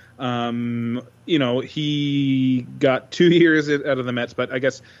there. He got 2 years out of the Mets, but I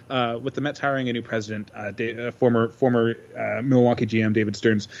guess with the Mets hiring a new president, former Milwaukee GM David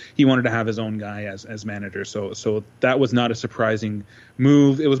Stearns, he wanted to have his own guy as manager. So that was not a surprising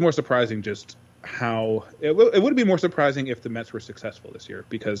move. It was more surprising just how it would be more surprising if the Mets were successful this year,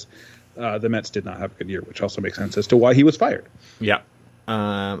 because the Mets did not have a good year, which also makes sense as to why he was fired. Yeah.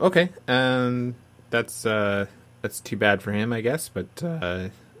 Okay. That's too bad for him, I guess, but.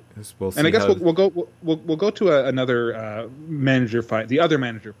 We'll see. And I guess we'll go to another manager the other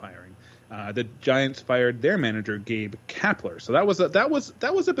manager firing. The Giants fired their manager Gabe Kapler. So that was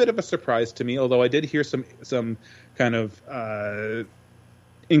a bit of a surprise to me. Although I did hear some kind of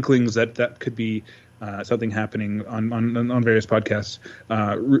inklings that could be something happening on various podcasts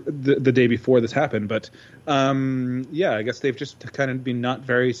the day before this happened. But I guess they've just kind of been not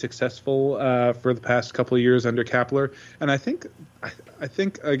very successful for the past couple of years under Kapler. And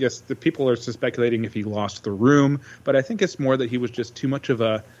I guess the people are speculating if he lost the room, but I think it's more that he was just too much of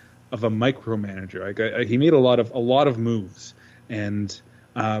a of a micromanager. He made a lot of moves, and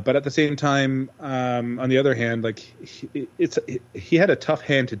but at the same time, on the other hand, like he had a tough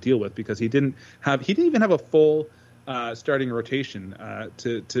hand to deal with because he didn't even have a full starting rotation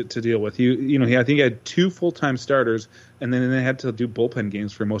to deal with. I think he had 2 full-time starters, and then they had to do bullpen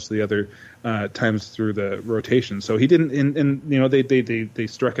games for most of the other times through the rotation. So he didn't. They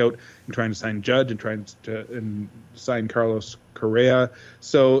struck out in trying to sign Judge and trying to sign Carlos Correa.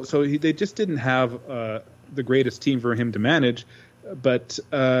 So they just didn't have the greatest team for him to manage. But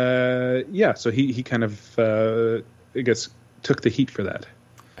so he kind of I guess took the heat for that.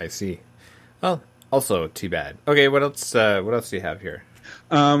 I see. Well, also too bad. Okay, what else? What else do you have here?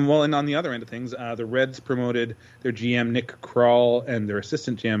 Well, and on the other end of things, the Reds promoted their GM Nick Krall and their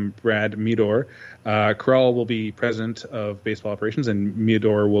assistant GM Brad Meador. Krall will be president of baseball operations, and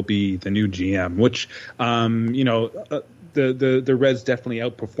Meador will be the new GM. Which, the Reds definitely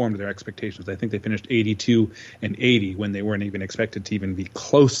outperformed their expectations. I think they finished 82-80 when they weren't even expected to even be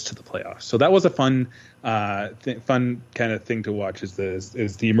close to the playoffs. So that was a fun kind of thing to watch. Is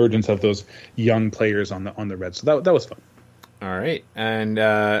the emergence of those young players on the Reds. So that was fun. All right, and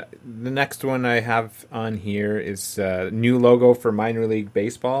the next one I have on here is new logo for minor league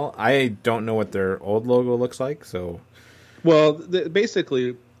baseball. I don't know what their old logo looks like, so. Well,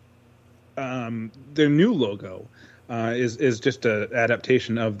 basically, their new logo is just an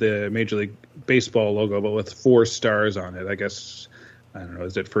adaptation of the Major League Baseball logo, but with 4 stars on it. I guess, I don't know,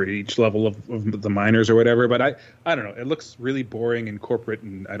 is it for each level of the minors or whatever? But I don't know. It looks really boring and corporate,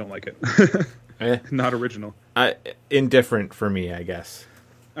 and I don't like it. Not original. Indifferent for me, I guess.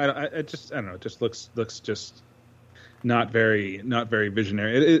 I don't know. It just looks just not very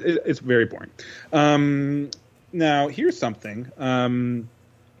visionary. It's very boring. Now here's something.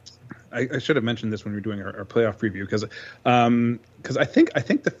 I should have mentioned this when we were doing our playoff preview because I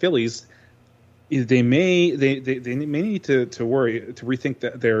think the Phillies they may need to rethink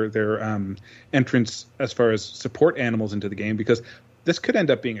their entrance as far as support animals into the game, because this could end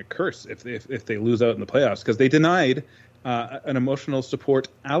up being a curse if they lose out in the playoffs, because they denied an emotional support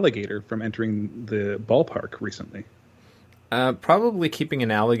alligator from entering the ballpark recently. Probably keeping an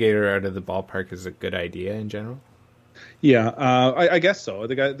alligator out of the ballpark is a good idea in general. Yeah, I guess so.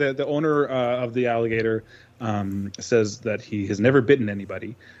 The owner of the alligator says that he has never bitten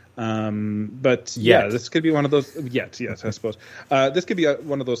anybody. But yeah, this could be one of those. Yes, I suppose. This could be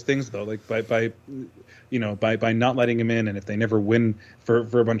one of those things, though. Like by not letting him in, and if they never win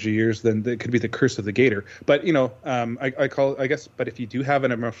for a bunch of years, then it could be the curse of the gator. But I guess. But if you do have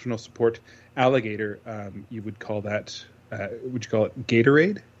an emotional support alligator, you would call that. Would you call it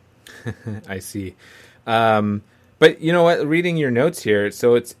Gatorade? I see. But you know what? Reading your notes here,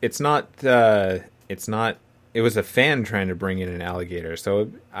 so it's not. It was a fan trying to bring in an alligator,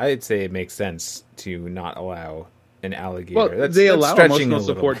 so I'd say it makes sense to not allow an alligator. Well, they allow emotional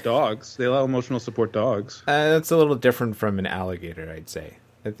support dogs. They allow emotional support dogs. That's a little different from an alligator, I'd say.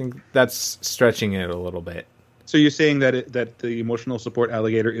 I think that's stretching it a little bit. So you're saying that the emotional support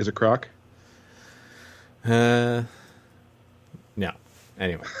alligator is a croc? No.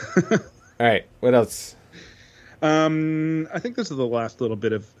 Anyway. All right. What else? I think this is the last little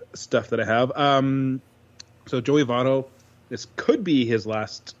bit of stuff that I have. So Joey Votto, this could be his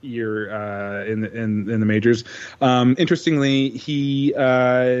last year in the majors. Interestingly, he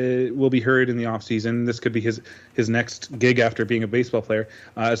will be heard in the offseason. This could be his next gig after being a baseball player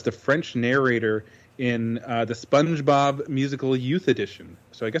as the French narrator in the SpongeBob musical Youth Edition.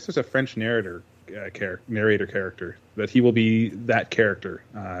 So I guess there's a French narrator character that he will be that character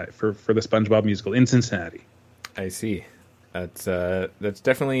for the SpongeBob musical in Cincinnati. I see. That's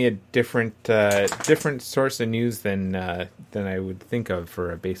definitely a different source of news than I would think of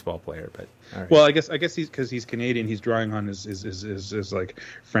for a baseball player. But all right. Well, I guess he's Canadian. He's drawing on his like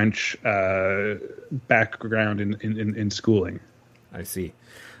French background in schooling. I see.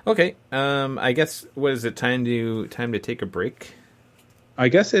 Okay. I guess what is it? Time to take a break. I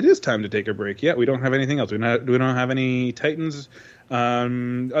guess it is time to take a break. Yeah, we don't have anything else. We don't have any Titans.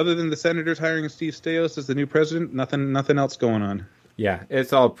 Other than the Senators hiring Steve Stais as the new president, nothing else going on. Yeah,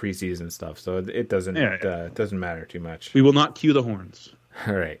 it's all preseason stuff, so it doesn't doesn't matter too much. We will not cue the horns.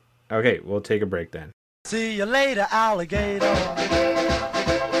 All right. Okay, we'll take a break then. See you later, alligator.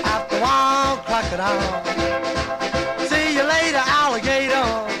 After a while, crocodile. See you later, alligator.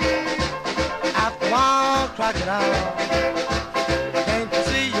 After a while, crocodile. Can't you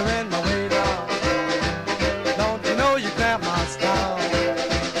see you're in my way now? Don't you know you grab my style?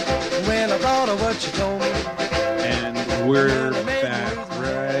 When I thought of what you told me. And we're back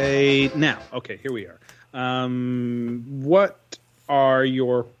right now. Okay, here we are. What are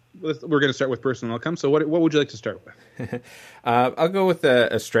your we're going to start with personal outcome. So what would you like to start with? I'll go with a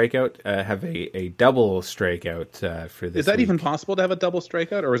strikeout. Have a double strikeout for this. Is that week. even possible to have a double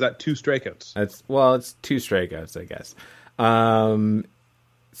strikeout, or is that 2 strikeouts? It's 2 strikeouts, I guess.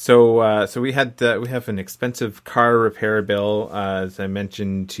 So we have an expensive car repair bill. As I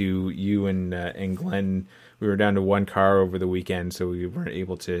mentioned to you and Glenn, we were down to 1 car over the weekend, so we weren't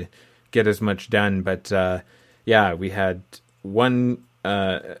able to get as much done. But we had one.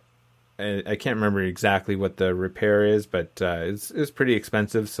 I can't remember exactly what the repair is, but it's pretty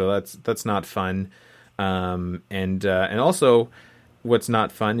expensive, so that's not fun. And also, what's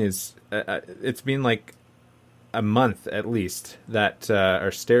not fun is it's been like a month at least that our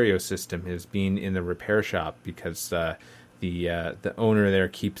stereo system has been in the repair shop because the owner there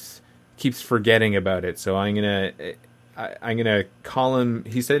keeps forgetting about it. So I'm gonna call him.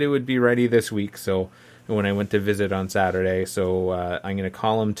 He said it would be ready this week, so when I went to visit on Saturday, so I'm gonna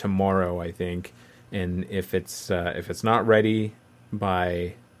call him tomorrow, I think. And if it's not ready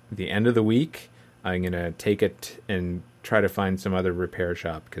by the end of the week, I'm gonna take it and try to find some other repair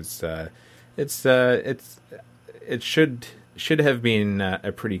shop because it should have been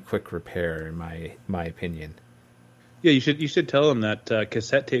a pretty quick repair in my opinion. Yeah, you should tell them that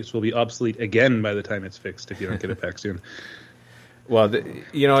cassette tapes will be obsolete again by the time it's fixed if you don't get it back soon. Well,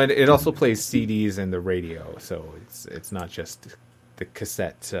 it also plays CDs and the radio, so it's not just the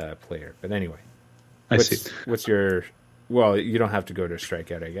cassette player. But anyway, I see. What's your? Well, you don't have to go to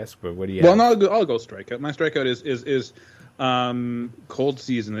strikeout, I guess. But what do you? Well, have? no, I'll go strikeout. My strikeout is cold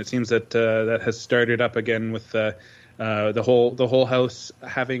season. It seems that that has started up again with the whole house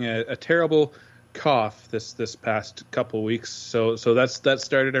having a terrible cough this past couple weeks. So that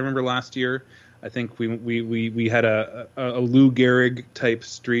started. I remember last year. I think we had a Lou Gehrig type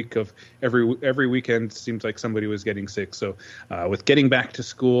streak of every weekend seems like somebody was getting sick. So with getting back to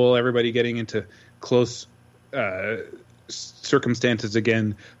school, everybody getting into close circumstances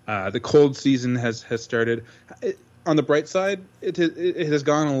again, the cold season has started. On the bright side, it has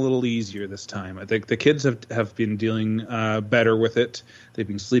gone a little easier this time. I think the kids have been dealing better with it. They've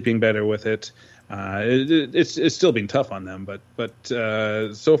been sleeping better with it. It's still been tough on them, but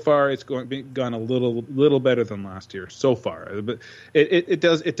so far it's gone a little better than last year so far. But it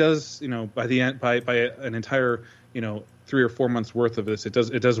does by the end by an entire 3 or 4 months worth of this, it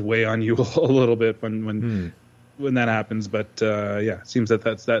does weigh on you a little bit when that happens. But it seems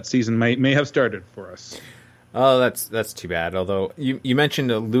that season may have started for us. Oh, that's too bad. Although you mentioned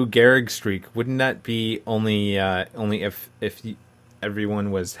a Lou Gehrig streak, wouldn't that be only if everyone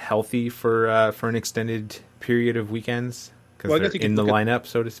was healthy for an extended period of weekends because they're in the lineup,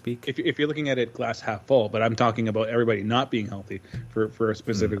 so to speak? If you're looking at it glass half full, but I'm talking about everybody not being healthy for a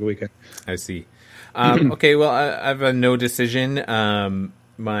specific weekend. I see. Okay, well, I have a no decision.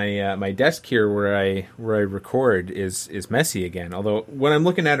 My desk here where I record is messy again. Although when I'm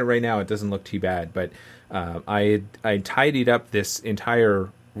looking at it right now, it doesn't look too bad. But I tidied up this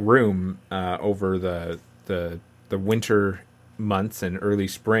entire room over the winter months and early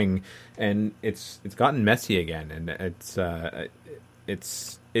spring, and it's gotten messy again. And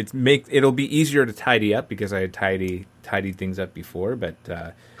it'll be easier to tidy up because I had tidied things up before. But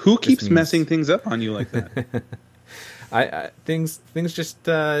who keeps messing things up on you like that? Things just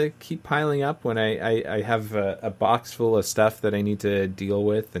keep piling up when I have a box full of stuff that I need to deal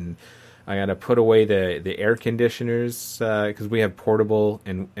with, and I got to put away the air conditioners because we have portable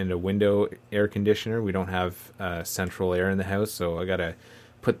and a window air conditioner. We don't have central air in the house, so I got to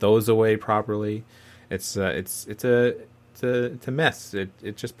put those away properly. It's a mess.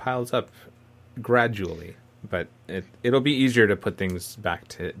 It just piles up gradually, but it'll be easier to put things back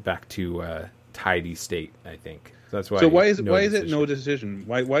to tidy state, I think. So that's why. So why is it no decision?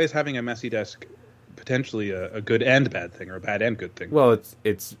 Why is having a messy desk potentially a good and bad thing, or a bad and good thing? Well,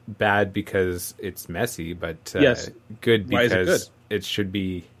 it's bad because it's messy, but yes, good because why is it good? It should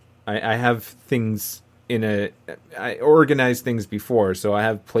be. I have things I organized things before, so I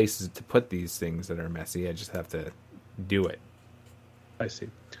have places to put these things that are messy. I just have to do it. I see.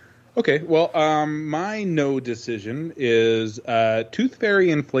 Okay, well, my no decision is tooth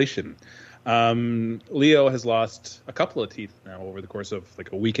fairy inflation. Leo has lost a couple of teeth now over the course of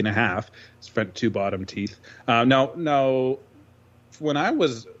like a week and a half. His front 2 bottom teeth. Now, when I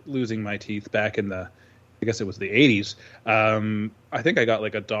was losing my teeth back in I guess it was the 80s, I think I got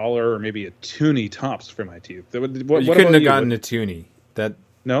like $1 or maybe a toonie tops for my teeth. You couldn't have gotten a toonie.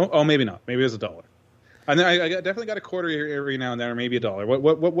 No? Oh, maybe not. Maybe it was $1. definitely got a quarter every now and then, or maybe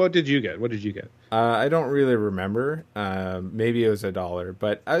 $1. What did you get? What did you get? I don't really remember. Maybe it was $1,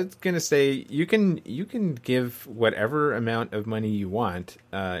 but I was gonna say you can give whatever amount of money you want,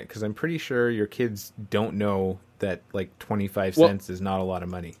 because I'm pretty sure your kids don't know that like 25 cents is not a lot of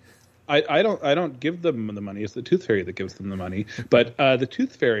money. I don't give them the money. It's the Tooth Fairy that gives them the money. But the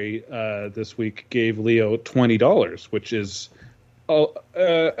Tooth Fairy this week gave Leo $20, which is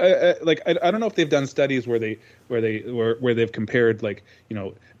like I don't know if they've done studies where they've compared, like,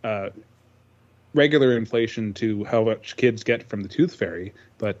 regular inflation to how much kids get from the Tooth Fairy,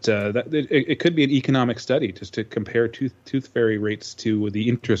 but it could be an economic study just to compare Tooth Fairy rates to the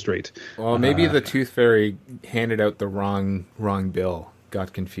interest rate. Well, maybe the Tooth Fairy handed out the wrong bill.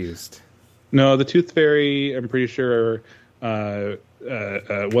 Got confused. No, the Tooth Fairy, I'm pretty sure, wasn't.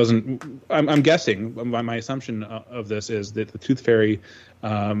 I'm guessing. My assumption of this is that the Tooth Fairy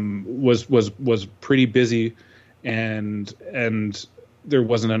was pretty busy, and there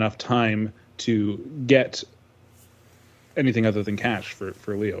wasn't enough time to get anything other than cash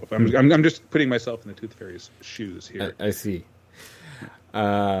for Leo. I'm just putting myself in the Tooth Fairy's shoes here. I see.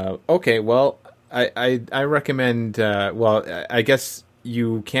 Okay, well, I recommend. Well, I guess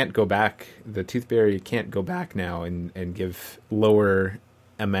you can't go back. The Tooth Fairy can't go back now and give lower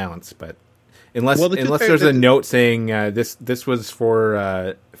amounts, but unless there's a note saying this was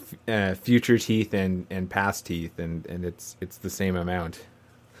for future teeth and past teeth, and it's the same amount.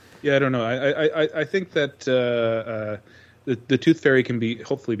 Yeah, I don't know. I think that the Tooth Fairy can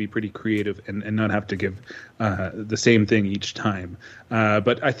hopefully be pretty creative and not have to give the same thing each time.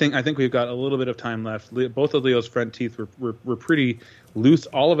 But I think we've got a little bit of time left. Both of Leo's front teeth were pretty loose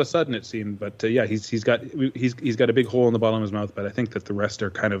all of a sudden, it seemed. But yeah, he's got a big hole in the bottom of his mouth. But I think that the rest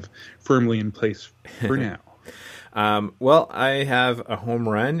are kind of firmly in place for now. Well, I have a home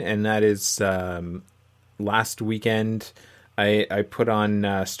run, and that is last weekend. I put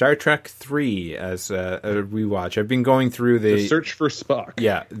on Star Trek 3 as a rewatch. I've been going through the Search for Spock.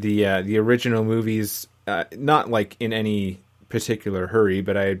 Yeah, the original movies, not like in any particular hurry,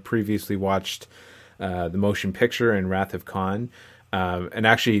 but I had previously watched the motion picture and Wrath of Khan. And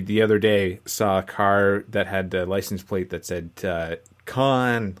actually, the other day, saw a car that had a license plate that said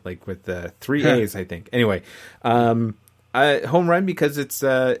Khan, like with the 3 A's, I think. Anyway, home run because it's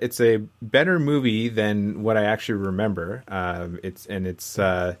a better movie than what I actually remember. And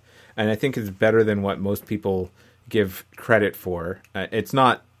I think it's better than what most people give credit for. It's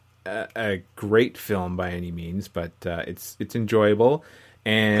not a great film by any means, but it's enjoyable.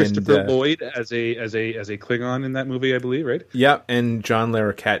 And Christopher Lloyd as a Klingon in that movie, I believe, right? Yeah, and John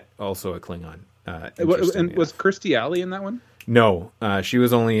Larroquette also a Klingon. And was Kirstie Alley in that one? No, she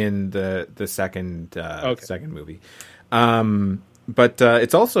was only in the second movie. But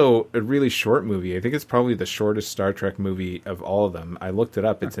it's also a really short movie. I think it's probably the shortest Star Trek movie of all of them. I looked it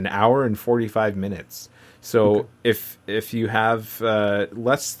up. It's an hour and 45 minutes. So if you have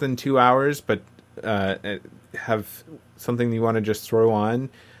less than 2 hours, but have something you want to just throw on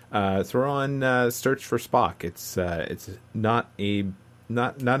Search for Spock. It's not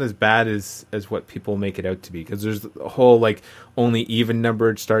as bad as what people make it out to be, because there's a whole like only even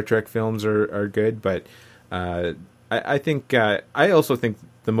numbered Star Trek films are good, but I think I also think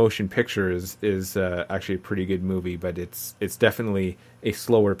the motion picture is actually a pretty good movie, but it's definitely a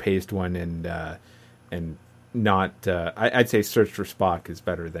slower paced one, and not I'd say Search for Spock is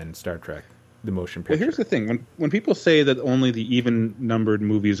better than Star Trek, the motion picture. Well, here's the thing: when people say that only the even numbered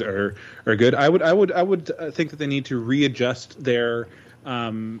movies are good, I would think that they need to readjust their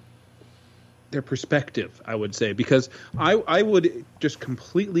perspective, I would say, because I would just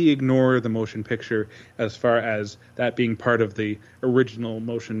completely ignore the motion picture as far as that being part of the original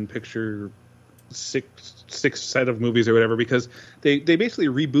motion picture six set of movies or whatever, because they basically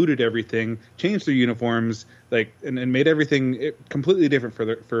rebooted everything, changed their uniforms, like and made everything completely different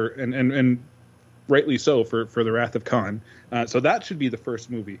and rightly so for the Wrath of Khan. So that should be the first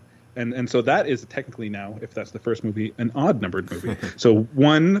movie. And so that is technically now, if that's the first movie, an odd-numbered movie. So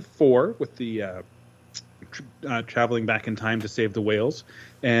 1-4 with the traveling back in time to save the whales,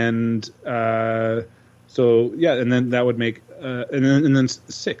 and so yeah, and then that would make and then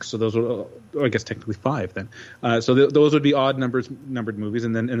 6. So those would, I guess technically 5 then. So those would be numbered movies,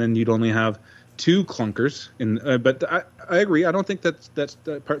 and then you'd only have 2 clunkers. But I agree. I don't think that's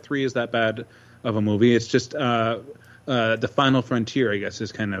part 3 is that bad of a movie. It's just. The Final Frontier, I guess,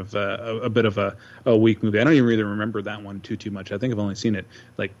 is kind of a bit of a weak movie. I don't even really remember that one too much. I think I've only seen it,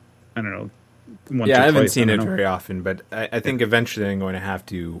 like, I don't know, once or I haven't twice. seen it very often, but I think eventually I'm going to have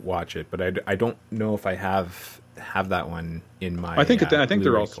to watch it. But I don't know if I have that one in my I think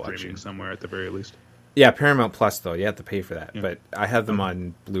they're all collection. streaming somewhere at the very least. Yeah, Paramount Plus though, you have to pay for that. Yeah. But I have them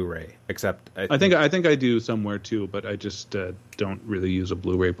on Blu-ray. Except I think I do somewhere too, but I just don't really use a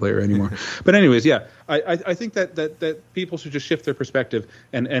Blu-ray player anymore. But anyways, yeah, I think that people should just shift their perspective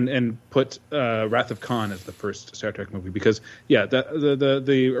and put Wrath of Khan as the first Star Trek movie, because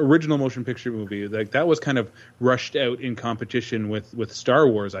the original motion picture movie, like, that was kind of rushed out in competition with Star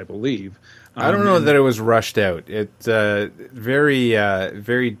Wars, I believe. I don't know that it was rushed out. It's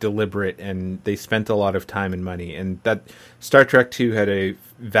very deliberate, and they spent a lot of time and money. And that Star Trek II had a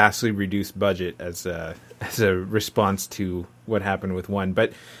vastly reduced budget as a response to what happened with 1.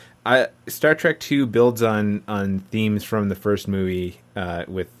 But Star Trek II builds on themes from the first movie,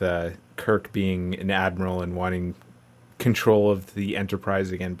 with Kirk being an admiral and wanting control of the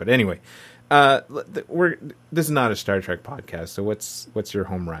Enterprise again. But anyway, this is not a Star Trek podcast. So what's your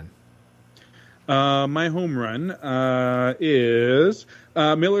home run? My home run is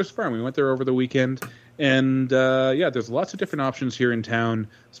Miller's Farm. We went there over the weekend, and there's lots of different options here in town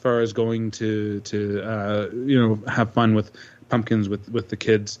as far as going to have fun with pumpkins with the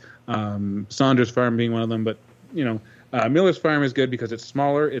kids. Saunders Farm being one of them, but Miller's Farm is good because it's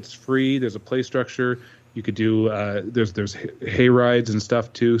smaller, it's free, there's a play structure. You could do there's hay rides and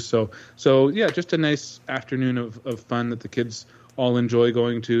stuff too. So yeah, just a nice afternoon of fun that the kids all enjoy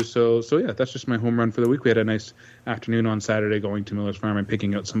going to. So yeah, that's just my home run for the week. We had a nice afternoon on Saturday going to Miller's Farm and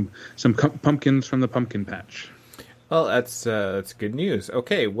picking out some pumpkins from the pumpkin patch. Well, that's good news.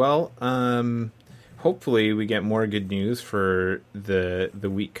 Okay, well, hopefully we get more good news for the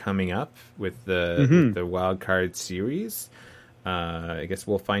week coming up with the wild card series. I guess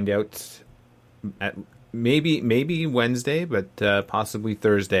we'll find out at maybe Wednesday, but possibly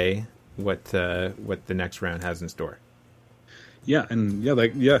Thursday what the next round has in store. Yeah, and I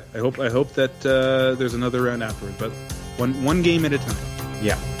hope that there's another round afterwards, but one game at a time.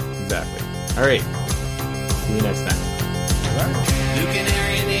 Yeah, exactly. All right. See you next time. Bye.